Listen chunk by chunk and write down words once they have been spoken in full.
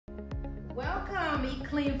Welcome, Eat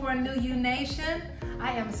Clean for a New You Nation.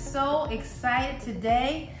 I am so excited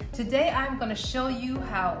today. Today I'm going to show you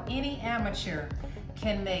how any amateur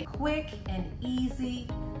can make quick and easy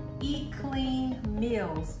eat clean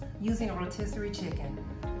meals using a rotisserie chicken.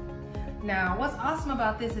 Now, what's awesome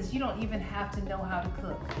about this is you don't even have to know how to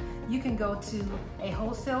cook. You can go to a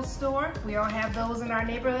wholesale store. We all have those in our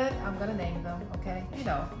neighborhood. I'm gonna name them, okay? You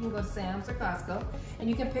know, you can go to Sam's or Costco, and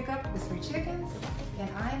you can pick up the 3 chickens, and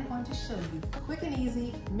I'm going to show you quick and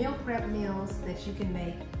easy meal prep meals that you can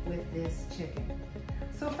make with this chicken.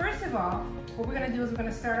 So first of all, what we're gonna do is we're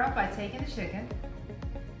gonna start off by taking the chicken,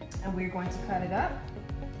 and we're going to cut it up.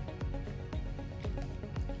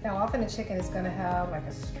 Now often the chicken is gonna have like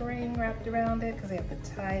a string wrapped around it because they have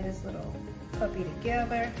to tie this little puppy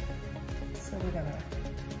together. So we're gonna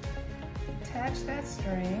attach that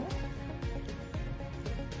string.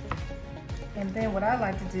 And then what I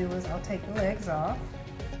like to do is I'll take the legs off.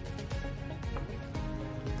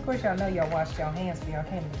 Of course y'all know y'all washed y'all hands when y'all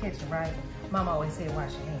came in the kitchen, right? Mama always said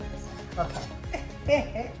wash your hands.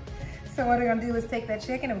 Okay. So what we're gonna do is take that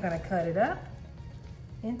chicken and we're gonna cut it up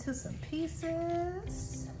into some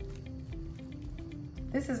pieces.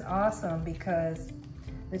 This is awesome because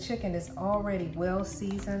the chicken is already well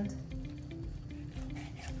seasoned.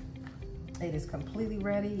 It is completely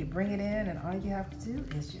ready. You bring it in and all you have to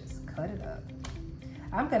do is just cut it up.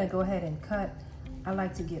 I'm gonna go ahead and cut. I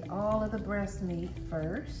like to get all of the breast meat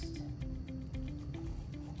first.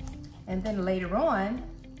 And then later on,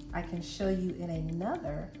 I can show you in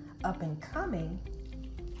another up and coming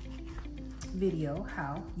video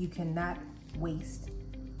how you cannot waste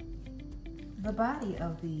the body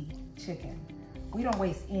of the chicken. We don't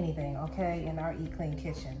waste anything, okay, in our Eat Clean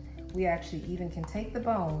kitchen. We actually even can take the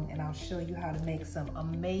bone, and I'll show you how to make some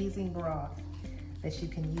amazing broth that you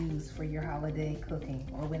can use for your holiday cooking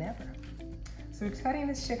or whenever. So we're cutting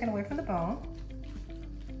this chicken away from the bone.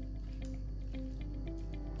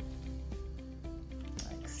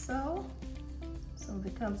 Like so. Some of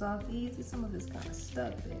it comes off easy, some of it's kind of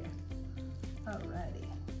stuck there. Alrighty.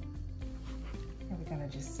 And we're gonna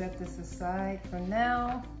just set this aside for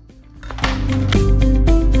now.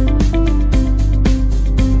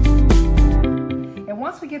 And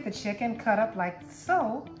once we get the chicken cut up like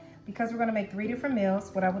so, because we're gonna make 3 different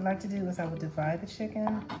meals, what I would like to do is I would divide the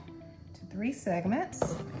chicken to 3 segments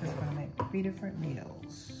because we're gonna make 3 different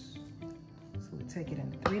meals. So we take it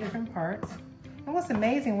into 3 different parts. And what's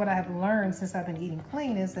amazing, what I have learned since I've been eating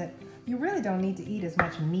clean is that you really don't need to eat as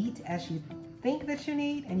much meat as you think that you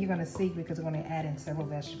need, and you're gonna see because we're gonna add in several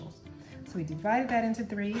vegetables. So we divided that into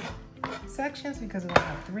 3 sections because we're gonna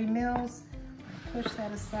have 3 meals. Push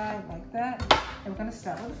that aside like that, and we're gonna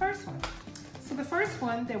start with the first one. So the first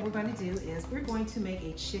one that we're gonna do is we're going to make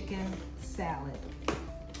a chicken salad.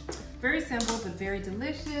 Very simple, but very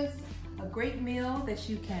delicious. A great meal that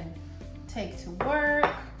you can take to work,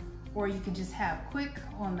 or you can just have quick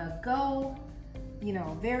on the go. You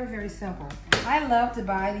know, very, very simple. I love to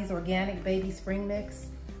buy these organic baby spring mix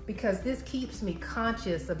because this keeps me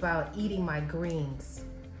conscious about eating my greens.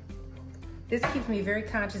 This keeps me very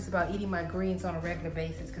conscious about eating my greens on a regular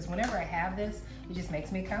basis because whenever I have this, it just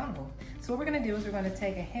makes me accountable. So what we're gonna do is we're gonna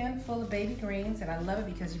take a handful of baby greens, and I love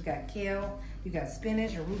it because you've got kale, you've got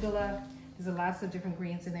spinach, arugula. There's lots of different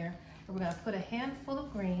greens in there. And we're gonna put a handful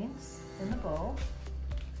of greens in the bowl,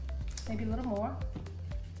 maybe a little more.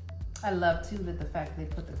 I love too that the fact that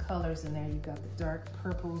they put the colors in there. You've got the dark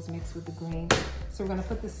purples mixed with the green. So we're gonna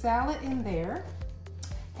put the salad in there.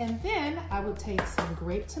 And then I would take some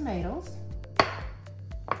grape tomatoes.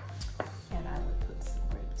 And I would put some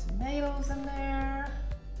grape tomatoes in there.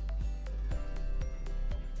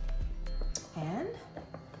 And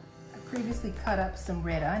I previously cut up some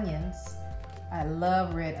red onions. I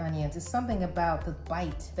love red onions. It's something about the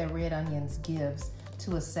bite that red onions gives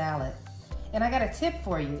to a salad. And I got a tip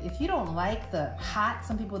for you. If you don't like the hot,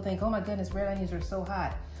 some people think, oh my goodness, red onions are so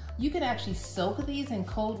hot. You can actually soak these in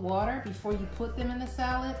cold water before you put them in the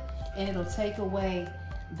salad, and it'll take away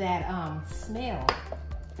that smell,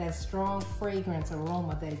 that strong fragrance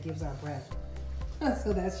aroma that it gives our breath.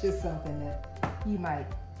 So that's just something that you might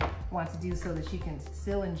want to do so that you can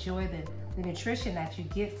still enjoy the nutrition that you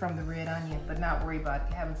get from the red onion, but not worry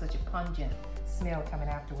about having such a pungent smell coming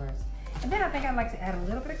afterwards. And then I think I'd like to add a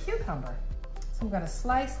little bit of cucumber. I'm gonna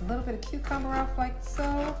slice a little bit of cucumber off like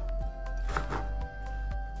so.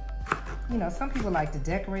 You know, some people like to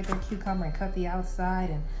decorate their cucumber and cut the outside,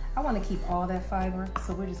 and I wanna keep all that fiber,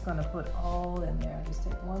 so we're just gonna put all in there. Just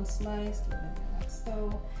take 1 slice, put it in there like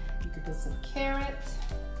so. You could put some carrot.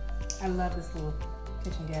 I love this little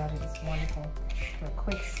kitchen gadget, it's wonderful. For a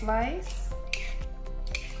quick slice.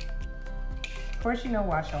 First,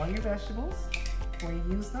 wash all your vegetables before you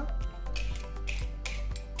use them.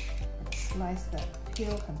 Slice that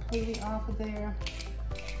peel completely off of there.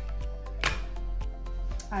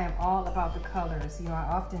 I am all about the colors. I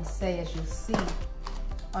often say, as you see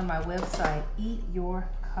on my website, eat your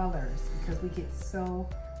colors, because we get so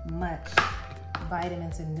much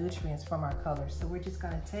vitamins and nutrients from our colors. So we're just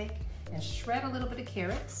gonna take and shred a little bit of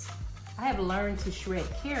carrots. I have learned to shred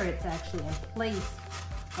carrots actually in place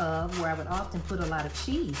of where I would often put a lot of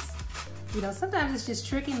cheese. Sometimes it's just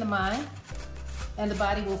tricking the mind and the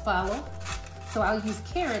body will follow. So I'll use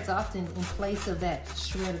carrots often in place of that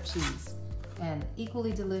shred of cheese. And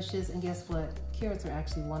equally delicious, and guess what? Carrots are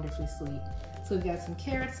actually wonderfully sweet. So we've got some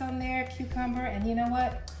carrots on there, cucumber, and you know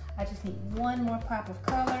what? I just need one more pop of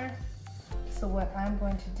color. So what I'm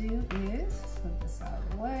going to do is, move this out of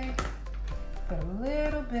the way, put a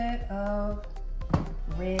little bit of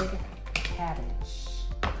red cabbage.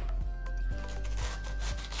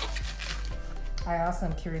 I also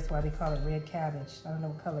am curious why they call it red cabbage. I don't know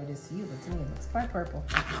what color it is to you, but to me it looks quite purple.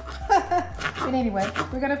 But anyway,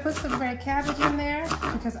 we're gonna put some red cabbage in there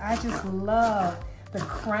because I just love the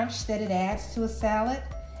crunch that it adds to a salad,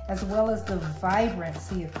 as well as the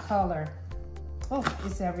vibrancy of color. Oh,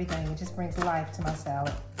 it's everything. It just brings life to my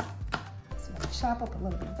salad. So I'm gonna chop up a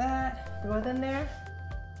little bit of that, throw it in there.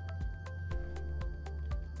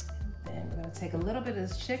 And then we're gonna take a little bit of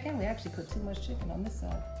this chicken. We actually put too much chicken on this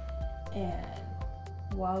side. And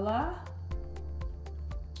voila,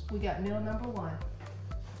 we got meal number one.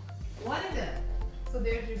 One and done. So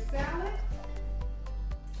there's your salad.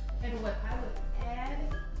 And what I would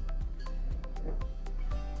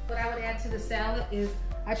add to the salad is,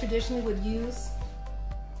 I traditionally would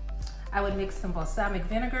mix some balsamic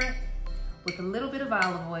vinegar with a little bit of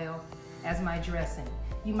olive oil as my dressing.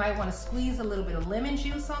 You might want to squeeze a little bit of lemon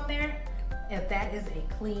juice on there, if that is a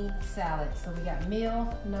clean salad. So we got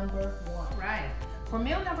meal number one. Right. For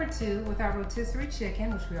meal number two, with our rotisserie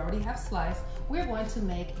chicken, which we already have sliced, we're going to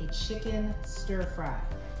make a chicken stir fry.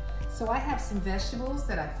 So I have some vegetables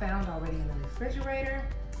that I found already in the refrigerator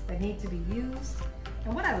that need to be used.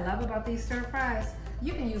 And what I love about these stir fries,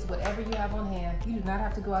 you can use whatever you have on hand. You do not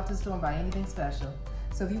have to go out to the store and buy anything special.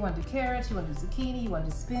 So if you want to do carrots, you want to do zucchini, you want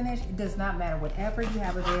to do spinach, it does not matter. Whatever you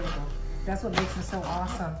have available. That's what makes them so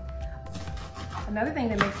awesome. Another thing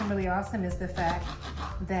that makes them really awesome is the fact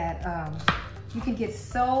that you can get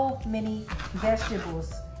so many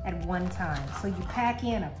vegetables at one time. So you pack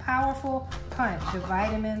in a powerful punch of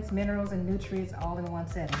vitamins, minerals, and nutrients all in one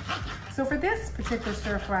setting. So for this particular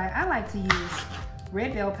stir fry, I like to use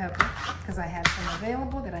red bell pepper because I have some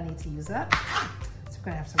available that I need to use up. So we're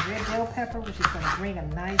gonna have some red bell pepper, which is gonna bring a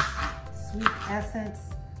nice sweet essence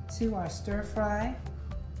to our stir fry.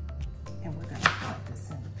 And we're gonna cut this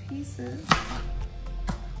into pieces.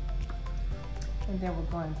 And then we're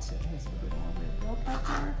going to, here's a little bit more red bell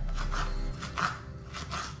pepper.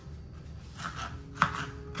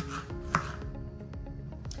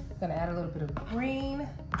 Gonna add a little bit of green,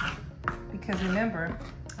 because remember,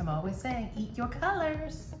 I'm always saying, eat your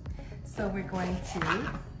colors. So we're going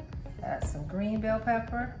to add some green bell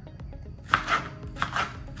pepper.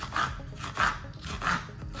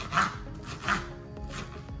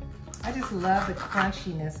 I just love the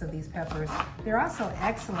crunchiness of these peppers. They're also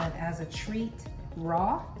excellent as a treat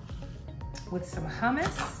raw with some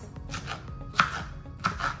hummus.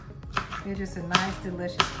 They're just a nice,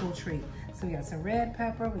 delicious, cool treat. So we got some red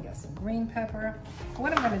pepper, we got some green pepper.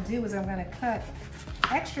 What I'm gonna do is I'm gonna cut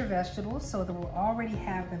extra vegetables so that we'll already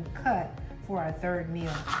have them cut for our third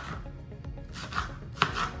meal.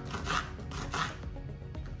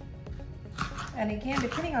 And again,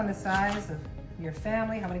 depending on the size of your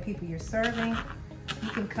family, how many people you're serving, you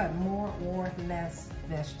can cut more or less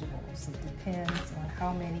vegetables. It depends on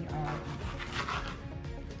how many are.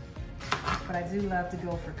 But I do love to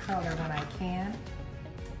go for color when I can.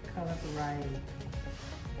 Color variety.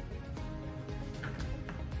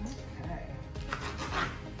 Okay.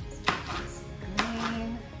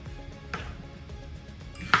 Green.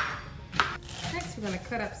 Next, we're going to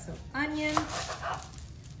cut up some onion.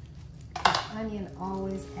 Onion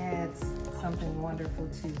always adds something wonderful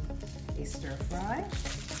to a stir fry.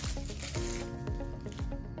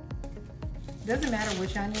 Doesn't matter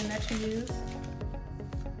which onion that you use.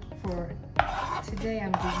 For today,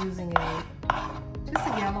 I'm just using just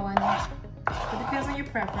a yellow onion. It depends on your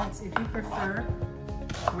preference. If you prefer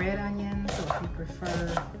red onions, or if you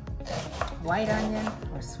prefer white onion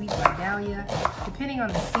or sweet Vidalia, depending on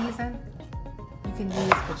the season, you can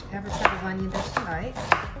use whichever type of onion that you like.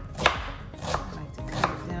 I like to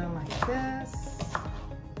cut it down like this.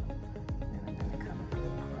 And I'm going to come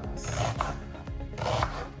across.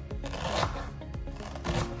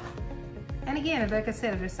 And again, like I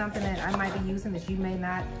said, if there's something that I might be using that you may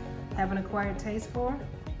not have an acquired taste for,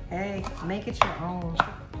 hey, make it your own.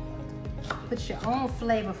 Put your own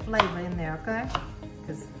flavor in there, okay?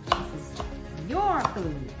 Because this is your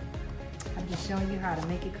food. I'm just showing you how to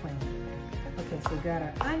make it clean. Okay, so we got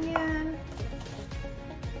our onion.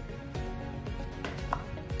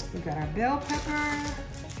 We got our bell pepper.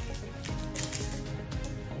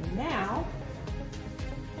 And now,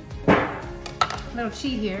 little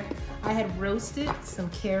cheat here. I had roasted some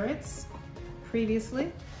carrots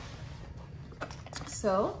previously.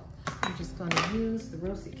 So I'm just going to use the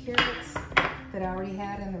roasted carrots that I already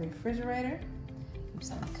had in the refrigerator. I'm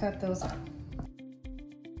just going to cut those up.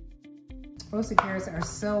 Roasted carrots are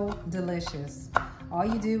so delicious. All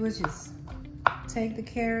you do is just take the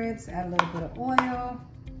carrots, add a little bit of oil,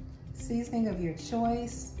 seasoning of your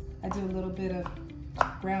choice. I do a little bit of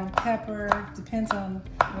ground pepper. Depends on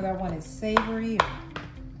whether I want it savory or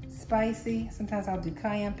spicy. Sometimes I'll do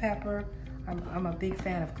cayenne pepper. I'm a big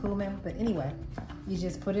fan of cumin, but anyway, you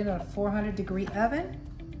just put it in a 400-degree oven,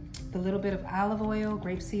 a little bit of olive oil,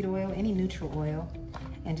 grapeseed oil, any neutral oil,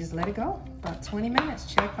 and just let it go about 20 minutes.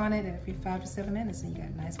 Check on it every 5 to 7 minutes, and you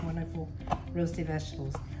got nice, wonderful roasted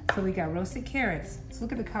vegetables. So we got roasted carrots. So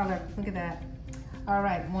look at the color, look at that. All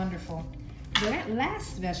right, wonderful. The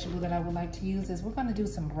last vegetable that I would like to use is we're gonna do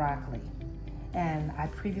some broccoli. And I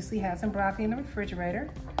previously had some broccoli in the refrigerator,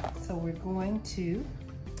 so we're going to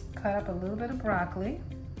cut up a little bit of broccoli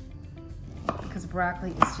because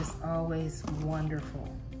broccoli is just always wonderful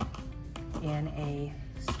in a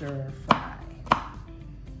stir fry.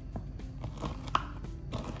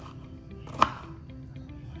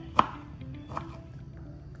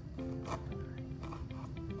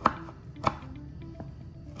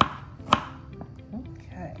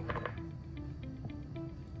 Okay.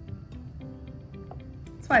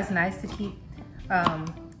 That's why it's nice to keep,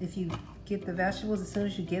 if you get the vegetables as soon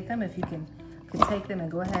as you get them, if you can take them and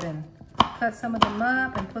go ahead and cut some of them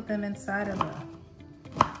up and put them inside of a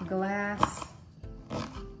glass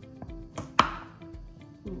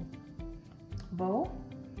bowl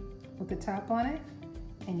with the top on it,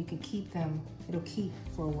 and you can keep them, it'll keep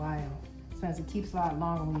for a while. Sometimes it keeps a lot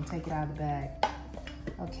longer when you take it out of the bag.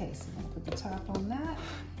 Okay, so I'm gonna put the top on that,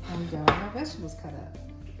 and we got all our vegetables cut up.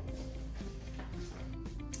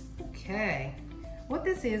 Okay. What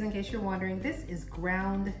this is, in case you're wondering, this is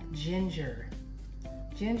ground ginger.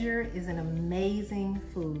 Ginger is an amazing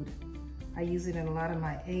food. I use it in a lot of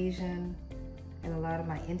my Asian and a lot of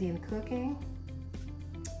my Indian cooking.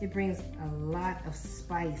 It brings a lot of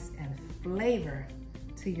spice and flavor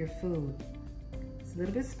to your food. It's a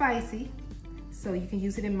little bit spicy, so you can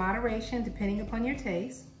use it in moderation depending upon your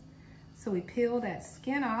taste. So we peel that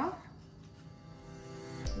skin off,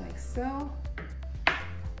 like so.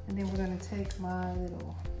 And then we're gonna take my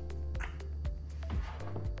little,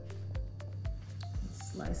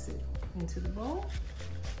 slice it into the bowl.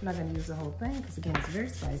 I'm not gonna use the whole thing because again, it's very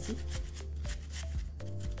spicy.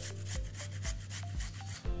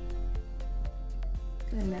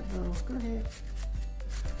 In that bowl, go ahead.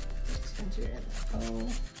 Ginger in that bowl.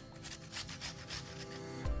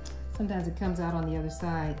 Sometimes it comes out on the other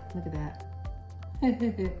side. Look at that. So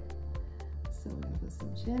we're gonna put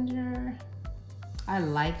some ginger. I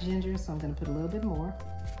like ginger, so I'm gonna put a little bit more.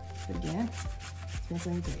 But again, depends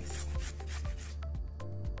on your taste.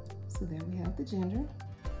 So there we have the ginger.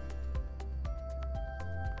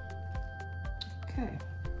 Okay.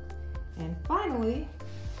 And finally,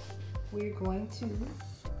 we're going to,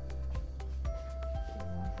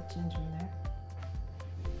 put ginger in there.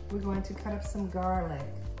 We're going to cut up some garlic.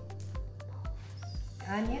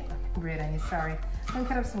 Red onion, sorry. I'm gonna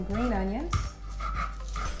cut up some green onions.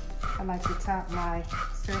 I like to top my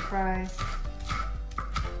stir fries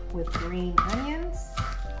with green onions.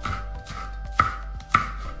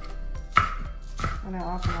 And I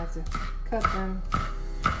often like to cut them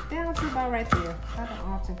down to about right there. I don't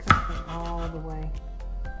often cut them all the way.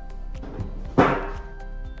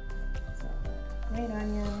 So, green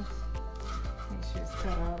onions, make sure it's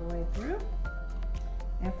cut all the way through.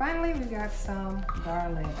 And finally, we got some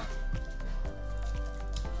garlic.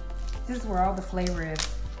 This is where all the flavor is.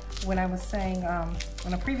 When I was saying on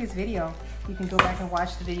a previous video, you can go back and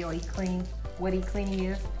watch the video, Eat Clean, what Eat Clean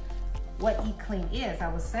is. What Eat Clean is,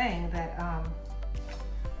 I was saying that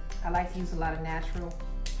I like to use a lot of natural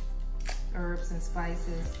herbs and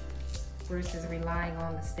spices versus relying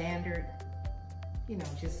on the standard, you know,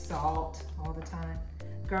 just salt all the time.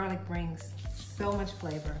 Garlic brings so much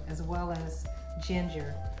flavor, as well as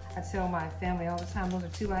ginger. I tell my family all the time, those are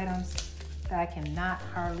two items that I cannot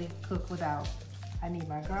hardly cook without. I need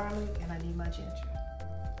my garlic and I need my ginger.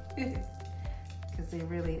 Because because they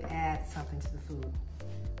really add something to the food.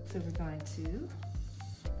 So we're going to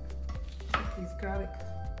take these garlic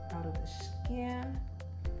out of the skin.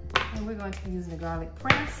 And we're going to be using the garlic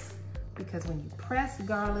press because when you press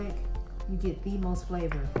garlic, you get the most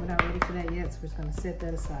flavor. We're not ready for that yet, so we're just gonna set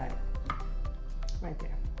that aside. Right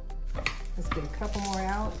there. Let's get a couple more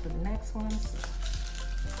out for the next one.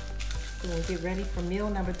 So we'll get ready for meal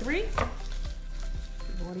number 3. We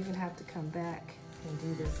won't even have to come back and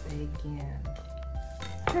do this again.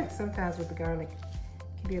 Sometimes with the garlic,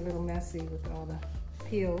 it can be a little messy with all the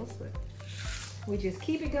peels, but we just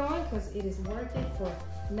keep it going because it is worth it for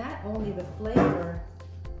not only the flavor,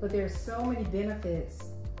 but there's so many benefits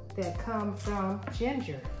that come from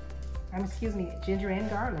ginger. Ginger and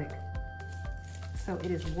garlic. So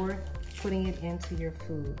it is worth putting it into your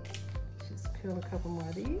food. Just peel a couple more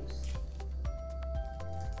of these.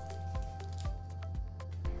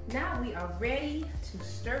 Now we are ready to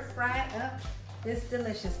stir fry up this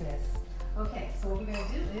deliciousness. Okay, so what we're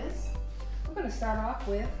gonna do is, we're gonna start off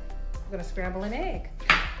with, we're gonna scramble an egg.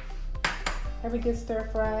 Every good stir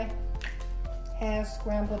fry has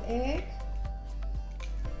scrambled egg.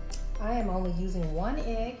 I am only using 1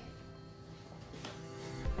 egg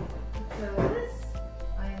because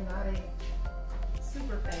I am not a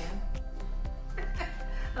super fan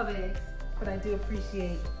of eggs, but I do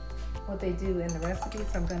appreciate what they do in the recipe,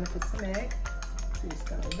 so I'm gonna put some egg. So just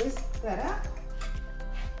gonna whisk that up.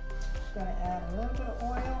 Gonna add a little bit of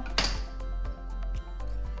oil.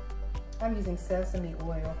 I'm using sesame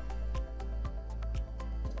oil.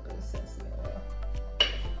 A little bit of sesame oil.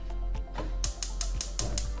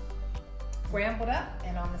 Scrambled up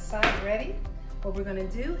and on the side ready. What we're gonna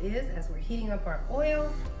do is, as we're heating up our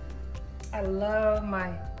oil, I love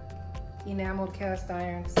my enameled cast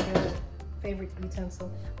iron skillet, favorite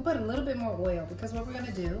utensil. I'll put a little bit more oil because what we're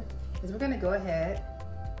gonna do is we're gonna go ahead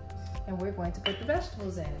and we're going to put the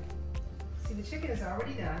vegetables in. See, the chicken is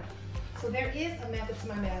already done. So there is a method to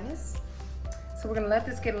my madness. So we're gonna let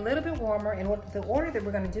this get a little bit warmer, and what the order that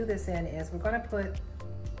we're gonna do this in is we're gonna put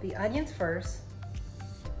the onions first.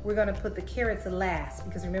 We're gonna put the carrots last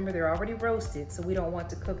because remember they're already roasted, so we don't want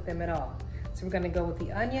to cook them at all. So we're gonna go with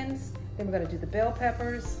the onions, then we're gonna do the bell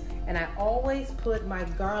peppers, and I always put my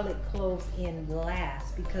garlic cloves in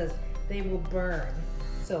last because they will burn.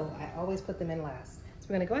 So I always put them in last. So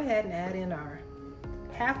we're gonna go ahead and add in our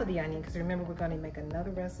half of the onion because remember we're gonna make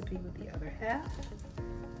another recipe with the other half.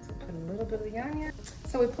 So put a little bit of the onion.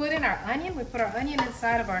 So we put in our onion. We put our onion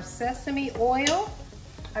inside of our sesame oil.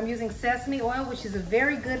 I'm using sesame oil, which is a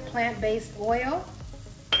very good plant-based oil.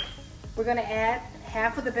 We're gonna add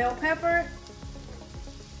half of the bell pepper,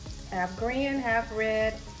 half green, half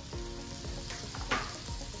red.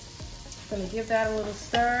 Gonna give that a little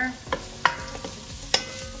stir.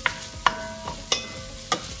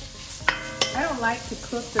 I don't like to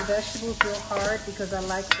cook the vegetables real hard because I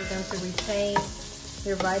like for them to retain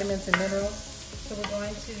their vitamins and minerals. So we're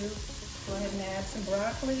going to go ahead and add some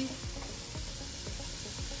broccoli.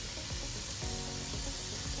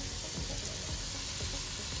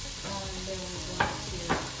 And then we're going to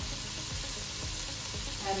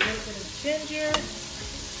add a little bit of ginger.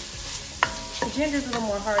 The ginger is a little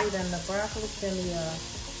more hearty than the broccoli, than the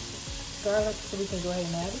garlic, so we can go ahead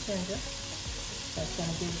and add the ginger. That's going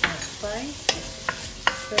to give it that spice.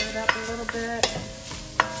 Stir it up a little bit.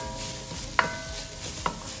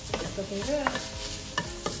 It's looking good.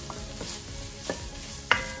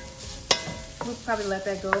 We'll probably let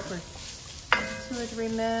that go for 2 or 3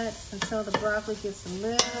 minutes until the broccoli gets a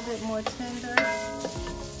little bit more tender.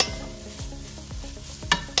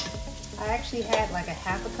 I actually had like a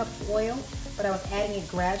half a cup of oil, but I was adding it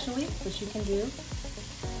gradually, which you can do.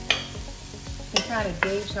 You can try to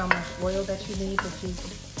gauge how much oil that you need, but you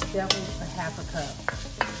definitely a half a cup.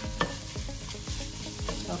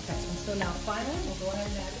 Okay, and so now finally, we'll go ahead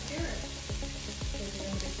and add the carrots.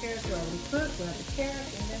 The carrots are already cooked. We'll add the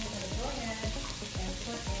carrots, and then we're going to go ahead and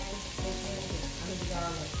put in the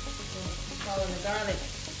garlic. We'll call it the garlic.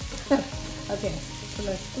 Okay, so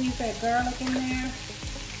let's squeeze that garlic in there.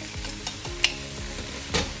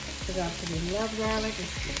 Because I absolutely love garlic.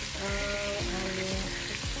 It's just all out there.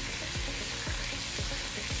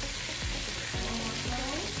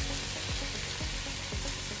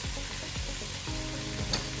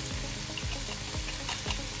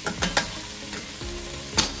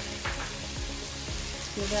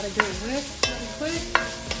 You gotta do a whisk really quick.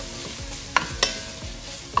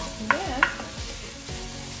 And then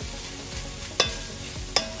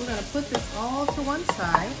we're gonna put this all to one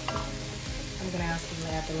side. I'm gonna ask you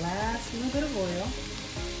to add the last little bit of oil.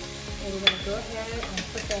 And we're gonna go ahead and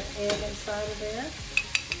put that egg inside of there.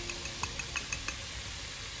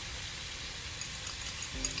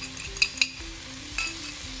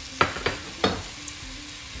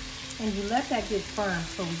 And you let that get firm,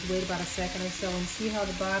 so we wait about a second or so and see how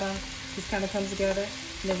the bottom just kind of comes together.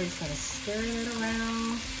 And then we're just gonna stir it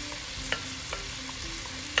around.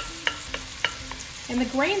 And the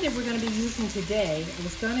grain that we're gonna be using today, I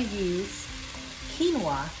was gonna use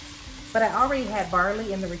quinoa, but I already had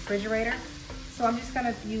barley in the refrigerator. So I'm just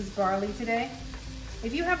gonna use barley today.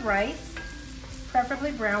 If you have rice,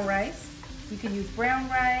 preferably brown rice, you can use brown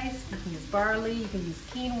rice, you can use barley, you can use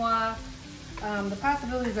quinoa. The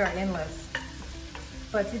possibilities are endless.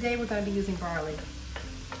 But today we're going to be using barley.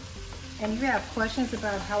 And you have questions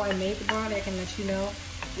about how I made the barley, I can let you know.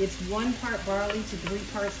 It's 1 part barley to 3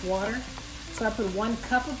 parts water. So I put 1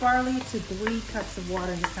 cup of barley to 3 cups of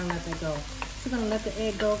water and just kind of let that go. So we're going to let the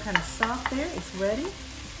egg go kind of soft there. It's ready.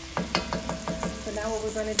 So now what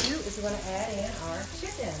we're going to do is we're going to add in our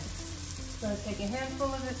chicken. So I'm going to take a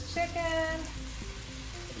handful of this chicken,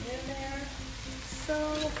 put it in there. So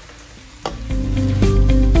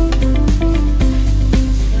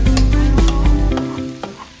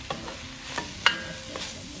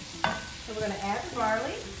we're going to add the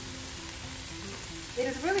barley. It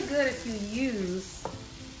is really good if you use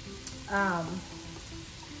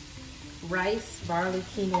rice, barley,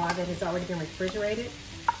 quinoa that has already been refrigerated.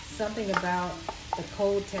 Something about the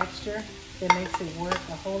cold texture that makes it work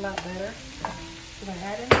a whole lot better. So I'm going to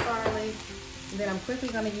add in the barley, and then I'm quickly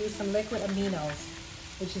going to use some liquid aminos,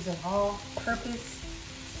 which is an all-purpose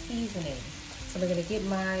seasoning. So we're going to get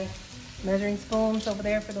my measuring spoons over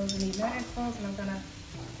there for those who need measuring spoons, and I'm going to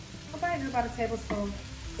probably do about a tablespoon.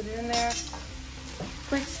 Put it in there.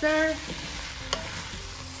 Quick stir.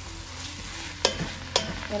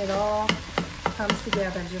 And it all comes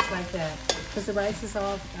together just like that. Because the rice is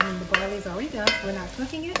all, the barley is already done, so we're not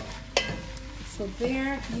cooking it. So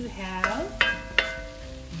there you have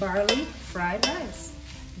barley fried rice.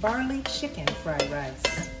 Barley chicken fried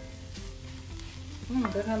rice.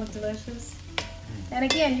 Doesn't that look delicious? And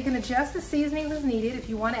again, you can adjust the seasonings as needed. If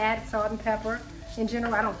you want to add salt and pepper. In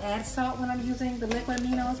general, I don't add salt when I'm using the liquid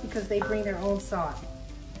aminos because they bring their own salt.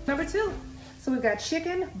 Number 2, so we've got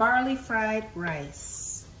chicken, barley fried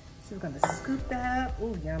rice. So we're gonna scoop that up.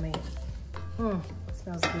 Ooh, yummy.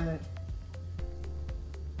 Smells good.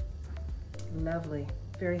 Lovely,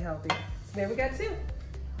 very healthy. So there we got 2.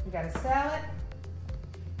 We got a salad.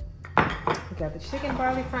 We got the chicken,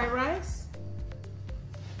 barley fried rice.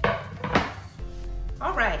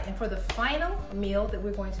 All right, and for the final meal that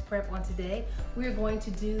we're going to prep on today, we're going to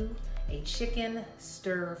do a chicken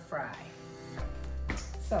stir fry.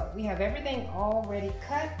 So we have everything already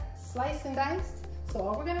cut, sliced and diced. So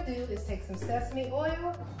all we're gonna do is take some sesame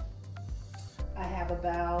oil. I have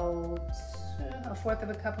about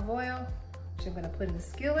 1/4 cup of oil, which I'm gonna put in the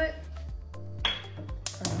skillet.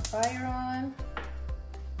 Turn the fire on.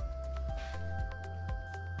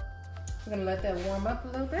 We're gonna let that warm up a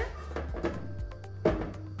little bit.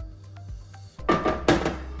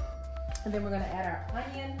 And then we're gonna add our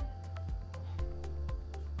onion,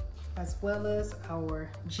 as well as our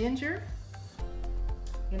ginger.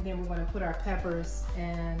 And then we're gonna put our peppers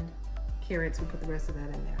and carrots. We'll put the rest of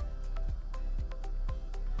that in there.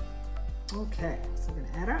 Okay, so we're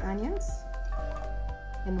gonna add our onions,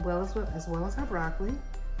 and as well as our broccoli.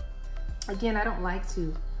 Again, I don't like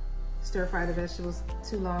to stir fry the vegetables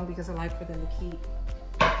too long because I like for them to keep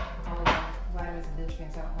all the vitamins and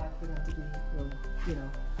nutrients. I don't like for them to be real,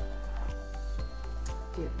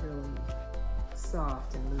 get really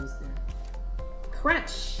soft and lose their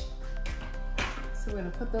crunch. So we're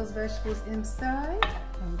gonna put those vegetables inside,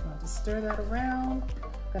 and we're going to stir that around.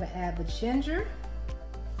 We're gonna add the ginger.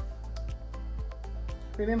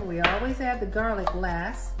 Remember, we always add the garlic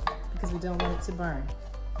last because we don't want it to burn.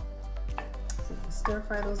 So stir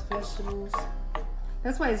fry those vegetables.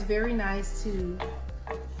 That's why it's very nice to,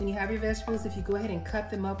 when you have your vegetables, if you go ahead and cut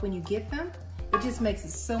them up when you get them, it just makes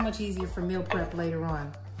it so much easier for meal prep later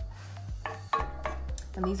on.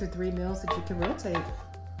 And these are 3 meals that you can rotate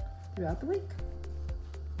throughout the week.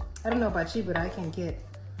 I don't know about you, but I can get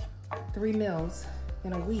 3 meals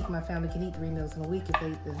in a week. My family can eat 3 meals in a week if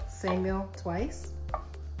they eat the same meal twice.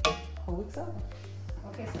 Whole week's over.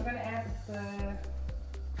 Okay, so we're gonna add the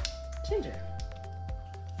ginger.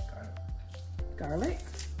 Garlic.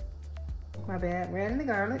 My bad, we're adding the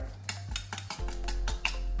garlic.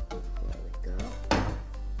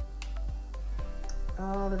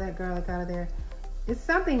 All of that garlic out of there. It's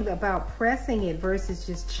something about pressing it versus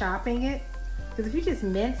just chopping it. Because if you just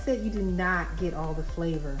mince it, you do not get all the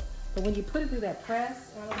flavor. But when you put it through that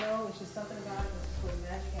press, I don't know, it's just something about it that's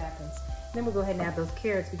where magic happens. Then we'll go ahead and add those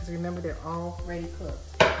carrots because remember, they're already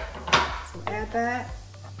cooked. So add that,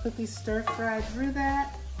 quickly stir fry through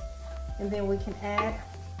that. And then we can add,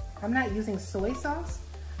 I'm not using soy sauce.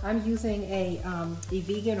 I'm using a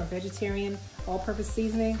vegan or vegetarian all-purpose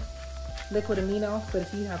seasoning, liquid amino, but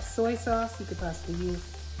if you have soy sauce, you could possibly use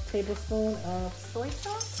a tablespoon of soy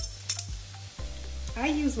sauce. I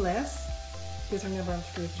use less, because remember, I'm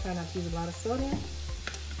trying not to use a lot of sodium.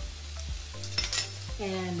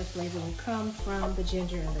 And the flavor will come from the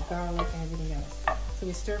ginger and the garlic and everything else. So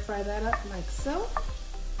we stir fry that up like so.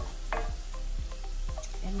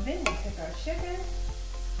 And then we take our chicken,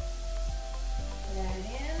 add it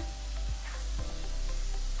in.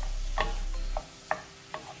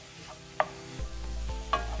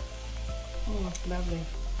 Lovely.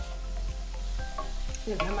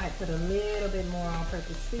 I might put a little bit more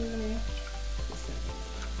all-purpose seasoning.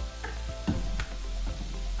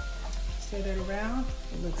 Stir that around.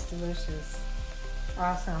 It looks delicious.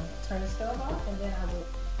 Awesome. Turn the stove off, and then I will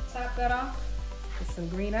top that off with some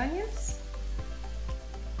green onions.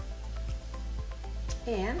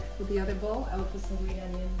 And with the other bowl, I will put some green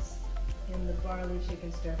onions in the barley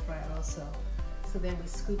chicken stir fry also. So then we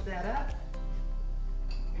scoop that up.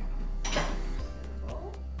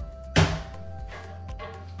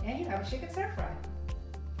 And you have a chicken stir fry.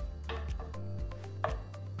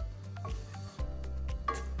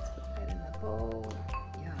 Let's put that in the bowl.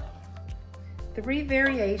 Yum. 3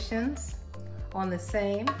 variations on the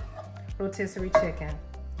same rotisserie chicken.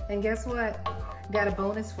 And guess what? Got a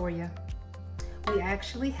bonus for you. We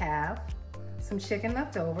actually have some chicken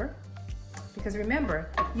left over, because remember,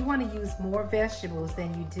 you want to use more vegetables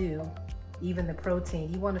than you do even the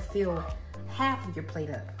protein. You want to fill half of your plate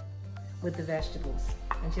up with the vegetables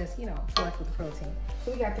and just, you know, flush with the protein.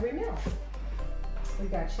 So we got 3 meals. We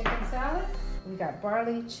got chicken salad, we got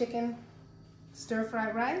barley chicken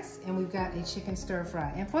stir-fried rice, and we've got a chicken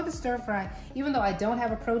stir-fry. And for the stir-fry, even though I don't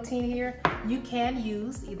have a protein here, you can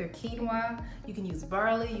use either quinoa, you can use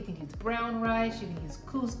barley, you can use brown rice, you can use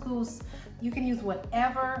couscous, you can use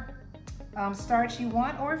whatever starch you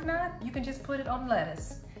want, or if not, you can just put it on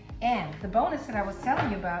lettuce. And the bonus that I was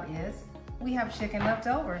telling you about is we have chicken left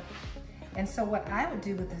over. And so what I would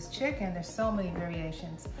do with this chicken, there's so many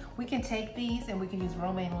variations. We can take these and we can use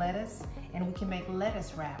romaine lettuce, and we can make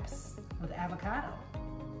lettuce wraps with avocado.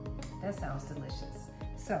 That sounds delicious.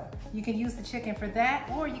 So you can use the chicken for that,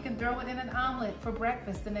 or you can throw it in an omelet for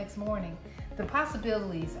breakfast the next morning. The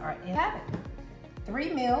possibilities are infinite.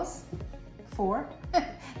 3 meals, 4,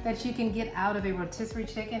 that you can get out of a rotisserie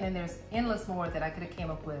chicken, and there's endless more that I could have came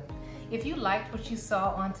up with. If you liked what you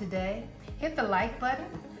saw on today, hit the like button,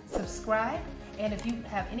 subscribe, and if you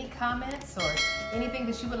have any comments or anything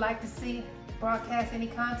that you would like to see broadcast, any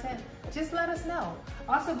content, just let us know.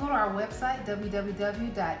 Also go to our website,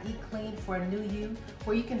 www.eatcleanforanewyou,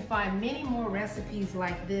 where you can find many more recipes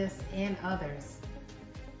like this and others.